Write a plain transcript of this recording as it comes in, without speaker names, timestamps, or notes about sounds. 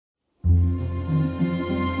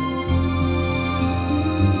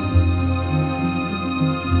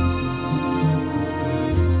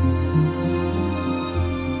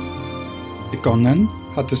Begonnen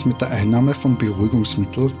hat es mit der Einnahme von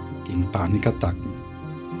Beruhigungsmitteln gegen Panikattacken.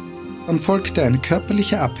 Dann folgte eine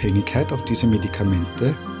körperliche Abhängigkeit auf diese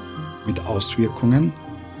Medikamente mit Auswirkungen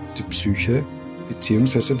auf die Psyche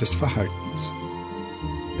bzw. des Verhaltens.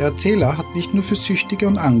 Der Erzähler hat nicht nur für Süchtige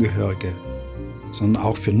und Angehörige, sondern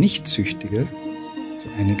auch für Nicht-Süchtige so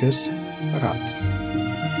einiges parat.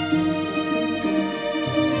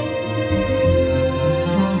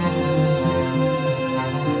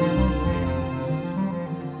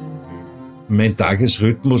 Mein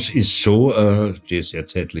Tagesrhythmus ist so, ich stehe sehr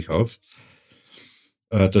zeitlich auf,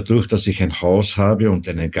 dadurch, dass ich ein Haus habe und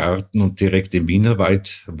einen Garten und direkt im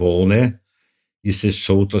Wienerwald wohne, ist es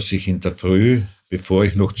so, dass ich in der Früh, bevor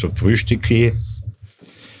ich noch zum Frühstück gehe,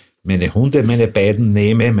 meine Hunde, meine beiden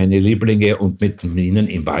nehme, meine Lieblinge und mit ihnen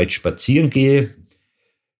im Wald spazieren gehe.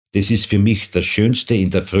 Das ist für mich das Schönste in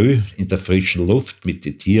der Früh, in der frischen Luft mit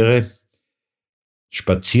den Tieren.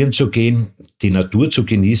 Spazieren zu gehen, die Natur zu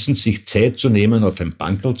genießen, sich Zeit zu nehmen, auf ein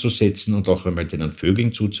Bankerl zu setzen und auch einmal den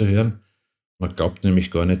Vögeln zuzuhören. Man glaubt nämlich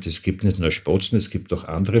gar nicht, es gibt nicht nur Spatzen, es gibt auch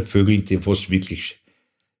andere Vögel, die fast wirklich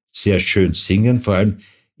sehr schön singen. Vor allem,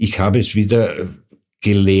 ich habe es wieder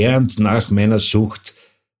gelernt, nach meiner Sucht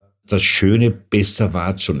das Schöne besser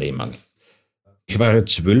wahrzunehmen. Ich war ja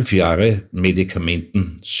 12 Jahre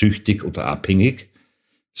medikamentensüchtig oder abhängig.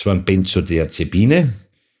 Es waren Benzodiazepine.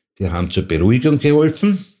 Die haben zur Beruhigung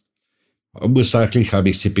geholfen. Ursächlich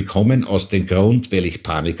habe ich sie bekommen aus dem Grund, weil ich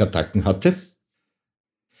Panikattacken hatte.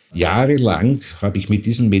 Jahrelang habe ich mit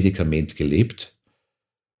diesem Medikament gelebt.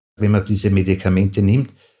 Wenn man diese Medikamente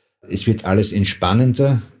nimmt, es wird alles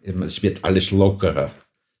entspannender, es wird alles lockerer.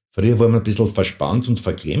 Früher war man ein bisschen verspannt und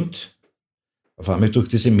verklemmt. Auf einmal durch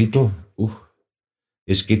diese Mittel,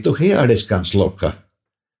 es geht doch alles ganz locker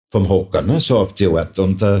vom Hocker, ne? So auf die Art.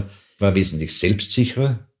 Und war wesentlich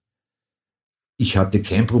selbstsicherer. Ich hatte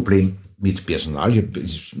kein Problem mit Personal.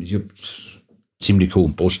 Ich hab ziemlich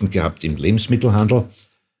hohen Posten gehabt im Lebensmittelhandel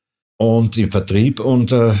und im Vertrieb.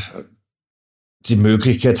 Und die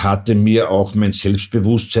Möglichkeit hatte mir auch mein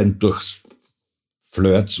Selbstbewusstsein durch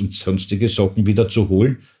Flirts und sonstige Sachen wieder zu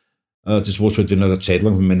holen. Das, was halt in einer Zeit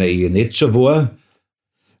lang in meiner Ehe nicht so war.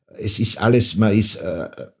 Es ist alles, man ist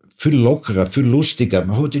viel lockerer, viel lustiger.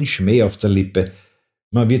 Man hat den Schmäh auf der Lippe.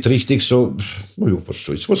 Man wird richtig so, was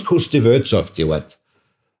soll's, was kostet die Welt so auf die Art?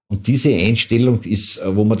 Und diese Einstellung ist,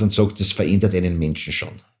 wo man dann sagt, das verändert einen Menschen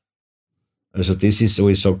schon. Also das ist so,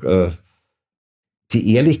 ich sage,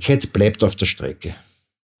 die Ehrlichkeit bleibt auf der Strecke.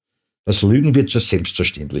 Das Lügen wird zur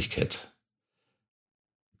Selbstverständlichkeit.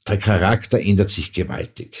 Der Charakter ändert sich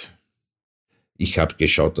gewaltig. Ich habe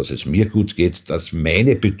geschaut, dass es mir gut geht, dass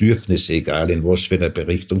meine Bedürfnisse, egal in was für einer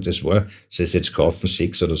Richtung das war, sei es jetzt Kaufen,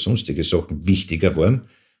 Sex oder sonstige Sachen, wichtiger waren,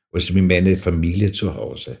 als mit meiner Familie zu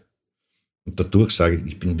Hause. Und dadurch sage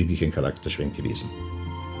ich, ich bin wirklich ein Charakterschwenk gewesen.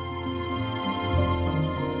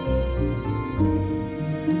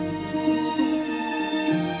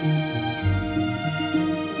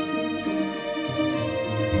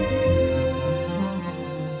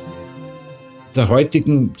 In der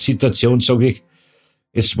heutigen Situation sage ich,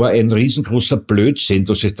 es war ein riesengroßer Blödsinn,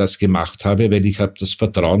 dass ich das gemacht habe, weil ich habe das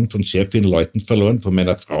Vertrauen von sehr vielen Leuten verloren, von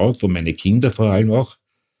meiner Frau, von meinen Kindern vor allem auch.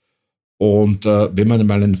 Und wenn man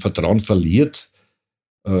mal ein Vertrauen verliert,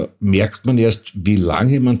 merkt man erst, wie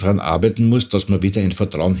lange man daran arbeiten muss, dass man wieder ein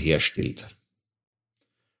Vertrauen herstellt.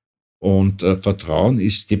 Und Vertrauen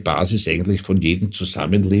ist die Basis eigentlich von jedem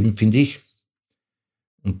Zusammenleben, finde ich.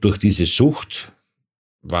 Und durch diese Sucht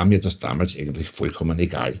war mir das damals eigentlich vollkommen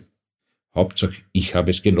egal. Hauptsache, ich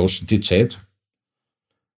habe es genossen, die Zeit.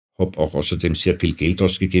 Habe auch außerdem sehr viel Geld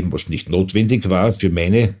ausgegeben, was nicht notwendig war für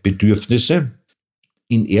meine Bedürfnisse.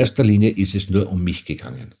 In erster Linie ist es nur um mich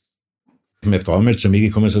gegangen. Meine Frau mal zu mir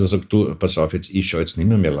gekommen ist und hat gesagt, du, pass auf, ich schaue jetzt nicht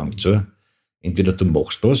mehr lang zu. Entweder du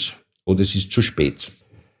machst was oder es ist zu spät.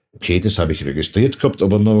 Okay, das habe ich registriert gehabt,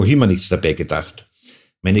 aber noch immer nichts dabei gedacht.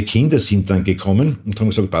 Meine Kinder sind dann gekommen und haben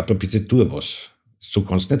gesagt, Papa, bitte tu was. So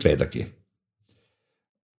kann es nicht weitergehen.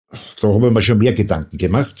 Da habe ich mir schon mehr Gedanken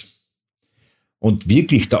gemacht. Und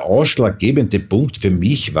wirklich der ausschlaggebende Punkt für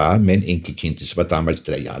mich war mein Enkelkind. Das war damals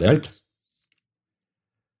 3 Jahre alt.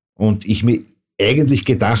 Und ich mir eigentlich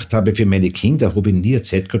gedacht habe, für meine Kinder habe ich nie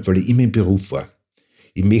Zeit gehabt, weil ich immer im Beruf war.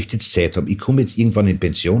 Ich möchte jetzt Zeit haben. Ich komme jetzt irgendwann in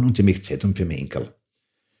Pension und ich möchte Zeit haben für meinen Enkel.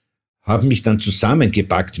 Habe mich dann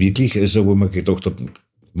zusammengepackt, wirklich, also wo man gedacht hat,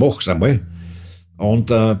 mach's einmal. Und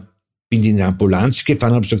bin in die Ambulanz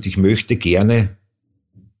gefahren und habe gesagt, ich möchte gerne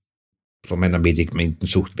von meiner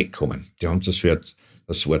Medikamentensucht wegkommen. Die haben das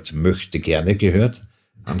Wort möchte gerne gehört,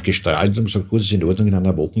 haben gestrahlt und haben gesagt, gut, ist in Ordnung, in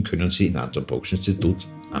einer Woche können Sie im Anthropologischen Institut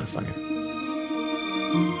anfangen.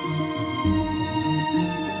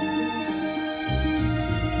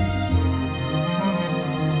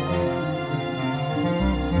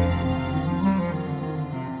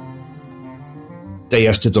 Der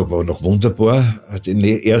erste Tag war noch wunderbar.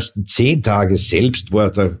 Die ersten 10 Tage selbst war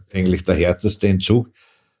eigentlich der härteste Entzug.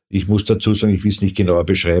 Ich muss dazu sagen, ich will es nicht genauer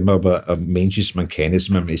beschreiben, aber ein Mensch ist man keines,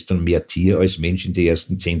 man ist dann mehr Tier als Mensch in die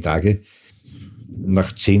ersten 10 Tage.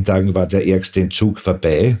 Nach 10 Tagen war der ärgste Entzug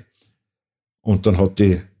vorbei und dann hat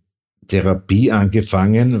die Therapie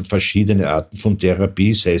angefangen, verschiedene Arten von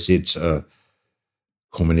Therapie, sei es jetzt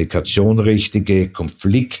Kommunikation richtige,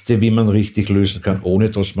 Konflikte, wie man richtig lösen kann, ohne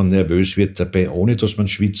dass man nervös wird dabei, ohne dass man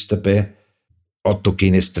schwitzt dabei,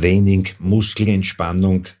 autogenes Training,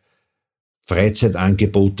 Muskelentspannung,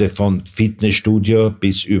 Freizeitangebote von Fitnessstudio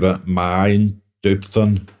bis über Malen,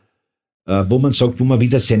 Töpfern, wo man sagt, wo man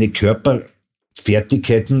wieder seine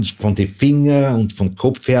Körperfertigkeiten von den Fingern und vom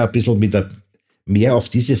Kopf her ein bisschen wieder mehr auf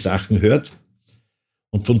diese Sachen hört.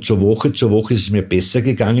 Und von Woche zu Woche ist es mir besser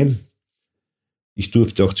gegangen. Ich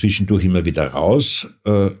durfte auch zwischendurch immer wieder raus.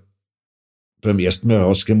 Beim ersten Mal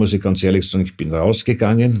rausgehen, muss ich ganz ehrlich sagen, ich bin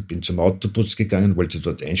rausgegangen, bin zum Autobus gegangen, wollte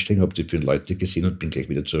dort einsteigen, habe die 5 Leute gesehen und bin gleich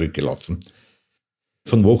wieder zurückgelaufen.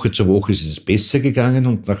 Von Woche zu Woche ist es besser gegangen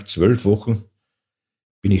und nach 12 Wochen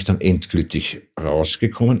bin ich dann endgültig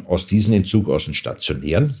rausgekommen aus diesem Entzug, aus dem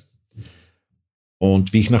Stationären.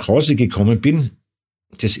 Und wie ich nach Hause gekommen bin,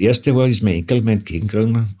 das erste war, ist mein Enkel mir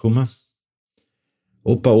entgegengekommen.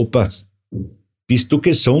 Opa, bist du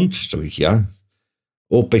gesund? Sag ich, ja.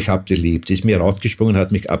 Opa, ich hab dich lieb. Die ist mir raufgesprungen,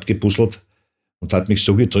 hat mich abgebusselt und hat mich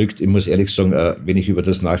so gedrückt. Ich muss ehrlich sagen, wenn ich über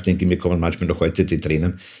das nachdenke, mir kommen manchmal noch heute die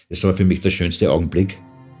Tränen. Das war für mich der schönste Augenblick.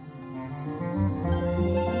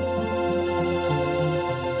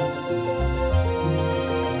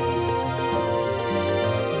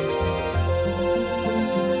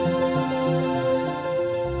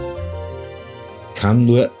 Ich kann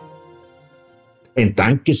nur ein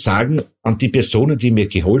Danke sagen an die Personen, die mir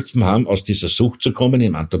geholfen haben, aus dieser Sucht zu kommen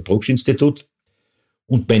im Anton-Proksch-Institut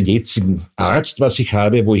und meinen jetzigen Arzt, was ich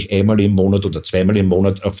habe, wo ich einmal im Monat oder zweimal im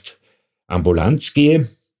Monat auf die Ambulanz gehe.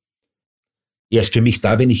 Er ist für mich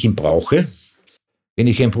da, wenn ich ihn brauche. Wenn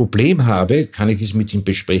ich ein Problem habe, kann ich es mit ihm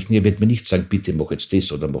besprechen. Er wird mir nicht sagen, bitte mach jetzt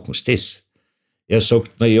das oder machen Sie das. Er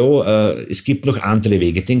sagt, es gibt noch andere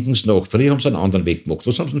Wege, denken Sie nach. Früher haben Sie einen anderen Weg gemacht.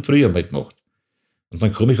 Was haben Sie denn früher mal gemacht? Und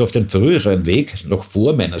dann komme ich auf den früheren Weg, noch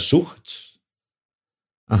vor meiner Sucht.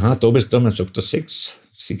 Aha, da bist du, man sagt, das Sex,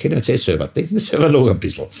 Sie kennen es eh selber, denken Sie selber noch ein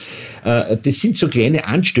bisschen. Das sind so kleine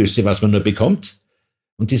Anstöße, was man nur bekommt.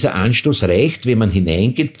 Und dieser Anstoß reicht, wenn man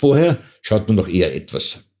hineingeht vorher, schaut man noch eher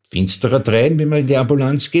etwas finsterer rein, wenn man in die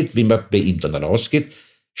Ambulanz geht, wenn man bei ihm dann rausgeht,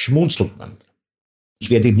 schmunzelt man. Ich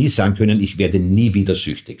werde nie sagen können, ich werde nie wieder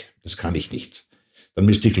süchtig. Das kann ich nicht. Dann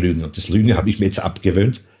müsste ich lügen. Und das Lügen habe ich mir jetzt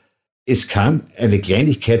abgewöhnt. Es kann eine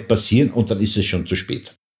Kleinigkeit passieren und dann ist es schon zu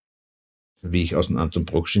spät. Wie ich aus dem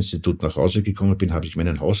Anton-Proksch-Institut nach Hause gekommen bin, habe ich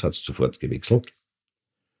meinen Hausarzt sofort gewechselt.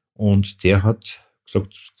 Und der hat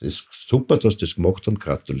gesagt, das ist super, dass Sie das gemacht haben,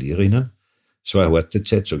 gratuliere Ihnen. Es war eine harte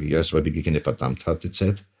Zeit, sage ich, ja, es war wirklich eine verdammt harte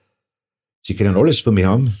Zeit. Sie können alles von mir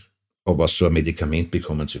haben, aber so ein Medikament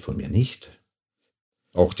bekommen Sie von mir nicht.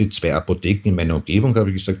 Auch die 2 Apotheken in meiner Umgebung habe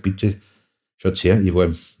ich gesagt, bitte, schaut her, ich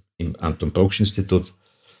war im Anton-Proksch-Institut,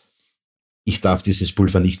 ich darf dieses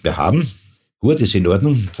Pulver nicht mehr haben. Gut, ist in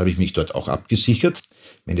Ordnung. Jetzt habe ich mich dort auch abgesichert.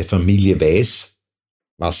 Meine Familie weiß,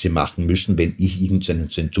 was sie machen müssen, wenn ich irgendeinen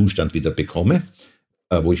Zustand wieder bekomme,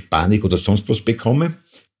 wo ich Panik oder sonst was bekomme.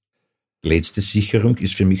 Letzte Sicherung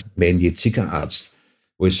ist für mich mein jetziger Arzt,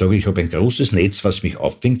 wo ich sage, ich habe ein großes Netz, was mich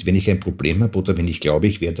auffängt, wenn ich ein Problem habe oder wenn ich glaube,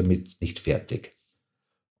 ich wäre damit nicht fertig.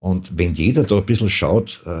 Und wenn jeder da ein bisschen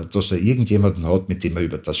schaut, dass er irgendjemanden hat, mit dem er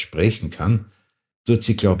über das sprechen kann, tut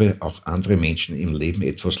sie, glaube ich, auch andere Menschen im Leben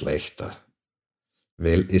etwas leichter.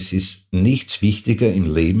 Weil es ist nichts wichtiger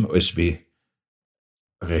im Leben, als wie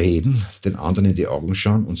reden, den anderen in die Augen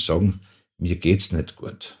schauen und sagen, mir geht's nicht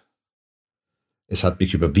gut. Es hat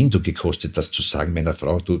mich Überwindung gekostet, das zu sagen meiner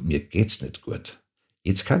Frau, du, mir geht's nicht gut.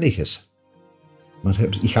 Jetzt kann ich es.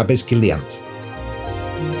 Ich habe es gelernt.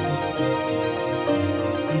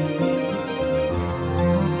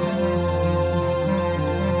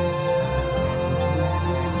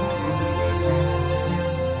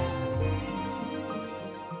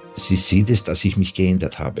 Sie sieht es, dass ich mich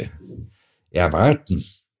geändert habe. Erwarten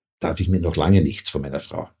darf ich mir noch lange nichts von meiner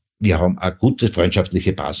Frau. Wir haben eine gute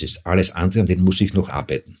freundschaftliche Basis. Alles andere, an dem muss ich noch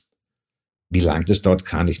arbeiten. Wie lange das dauert,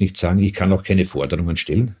 kann ich nicht sagen. Ich kann auch keine Forderungen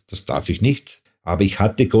stellen. Das darf ich nicht. Aber ich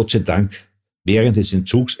hatte Gott sei Dank während des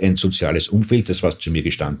Entzugs ein soziales Umfeld, das was zu mir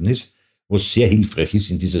gestanden ist, was sehr hilfreich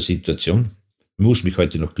ist in dieser Situation. Ich muss mich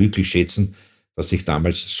heute noch glücklich schätzen, dass ich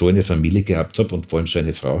damals so eine Familie gehabt habe und vor allem so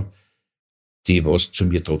eine Frau, die was zu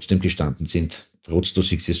mir trotzdem gestanden sind, trotz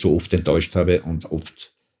dass ich sie so oft enttäuscht habe und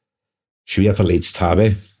oft schwer verletzt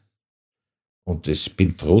habe. Und ich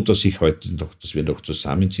bin froh, dass dass wir noch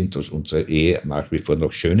zusammen sind, dass unsere Ehe nach wie vor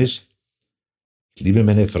noch schön ist. Ich liebe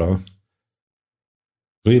meine Frau.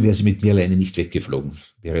 Früher wäre sie mit mir alleine nicht weggeflogen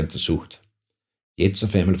während der Sucht. Jetzt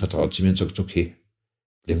auf einmal vertraut sie mir und sagt, okay,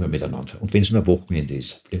 bleiben wir miteinander. Und wenn es nur ein Wochenende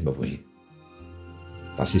ist, bleiben wir wohin.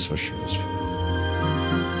 Das ist was Schönes für mich.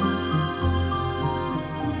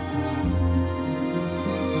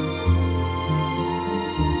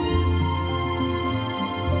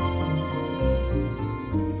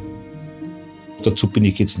 Dazu bin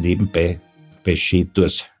ich jetzt nebenbei bei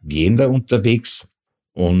Skitours Vienna unterwegs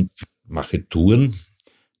und mache Touren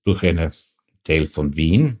durch einen Teil von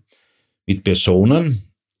Wien mit Personen,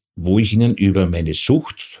 wo ich ihnen über meine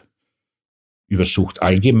Sucht, über Sucht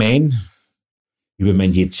allgemein, über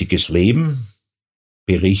mein jetziges Leben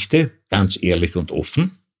berichte, ganz ehrlich und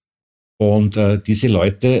offen. Und diese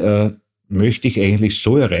Leute möchte ich eigentlich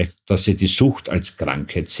so erreichen, dass sie die Sucht als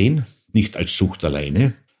Krankheit sehen, nicht als Sucht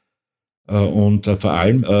alleine. Und vor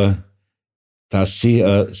allem, dass sie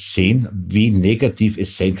sehen, wie negativ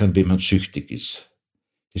es sein kann, wenn man süchtig ist.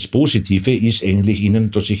 Das Positive ist eigentlich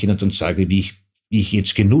dass ich ihnen dann sage, wie ich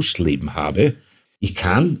jetzt Genussleben habe. Ich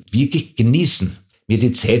kann wirklich genießen, mir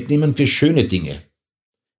die Zeit nehmen für schöne Dinge.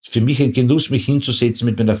 Es ist für mich ein Genuss, mich hinzusetzen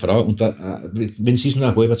mit meiner Frau und wenn sie es nur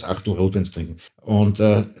ein halbes Achtel Rotwein trinken. Und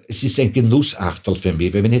es ist ein Genussachtel für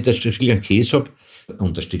mich, weil wenn ich ein Stückchen Käse habe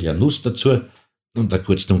und ein Stückchen Nuss dazu und ein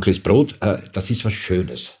kurz dunkles Brot, das ist was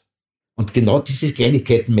Schönes. Und genau diese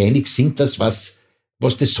Kleinigkeiten, meine ich, sind das, was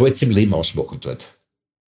das Salz im Leben ausmachen tut.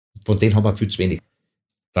 Von denen haben wir viel zu wenig.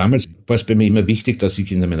 Damals war es bei mir immer wichtig, dass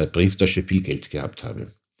ich in meiner Brieftasche viel Geld gehabt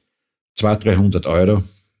habe. 200-300 Euro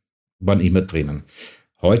waren immer drinnen.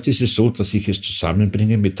 Heute ist es so, dass ich es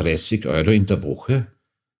zusammenbringe, mit 30 Euro in der Woche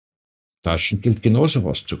Taschengeld genauso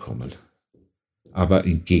rauszukommen. Aber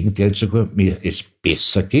im Gegenteil sogar, mir es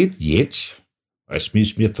besser geht jetzt, als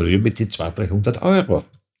es mir früher mit den 200-300 Euro.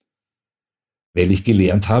 Weil ich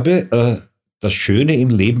gelernt habe, das Schöne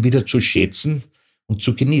im Leben wieder zu schätzen und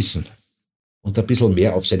zu genießen. Und ein bisschen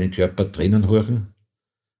mehr auf seinen Körper drinnen horchen,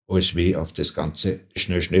 als wie auf das Ganze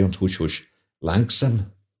schnell, schnell und husch, husch.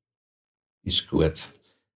 Langsam ist gut.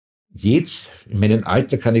 Jetzt, in meinem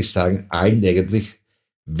Alter kann ich sagen, allen eigentlich,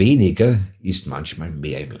 weniger ist manchmal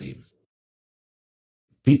mehr im Leben.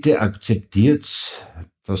 Bitte akzeptiert,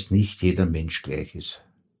 dass nicht jeder Mensch gleich ist.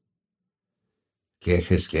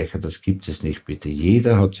 Gleicher ist gleicher, das gibt es nicht, bitte.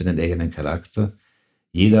 Jeder hat seinen eigenen Charakter,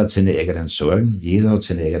 jeder hat seine eigenen Sorgen, jeder hat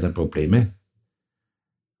seine eigenen Probleme.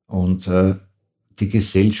 Und die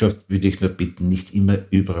Gesellschaft würde ich nur bitten, nicht immer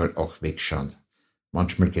überall auch wegschauen.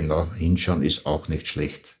 Manchmal genau hinschauen ist auch nicht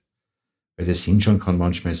schlecht. Weil das Hinschauen kann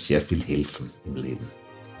manchmal sehr viel helfen im Leben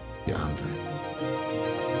für andere.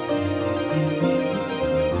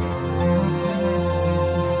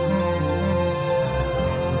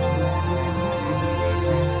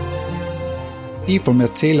 Die vom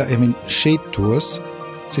Erzähler erwähnten Skitours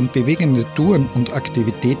sind bewegende Touren und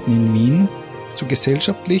Aktivitäten in Wien zu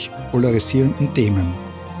gesellschaftlich polarisierenden Themen.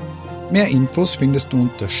 Mehr Infos findest du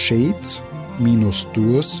unter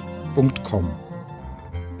shades-tours.com.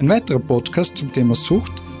 Ein weiterer Podcast zum Thema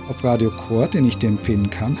Sucht auf Radio Core, den ich dir empfehlen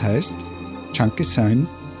kann, heißt Junkie sein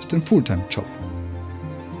ist ein Fulltime-Job.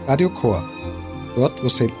 Radio Core, dort wo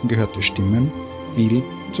selten gehörte Stimmen viel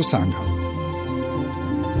zu sagen haben.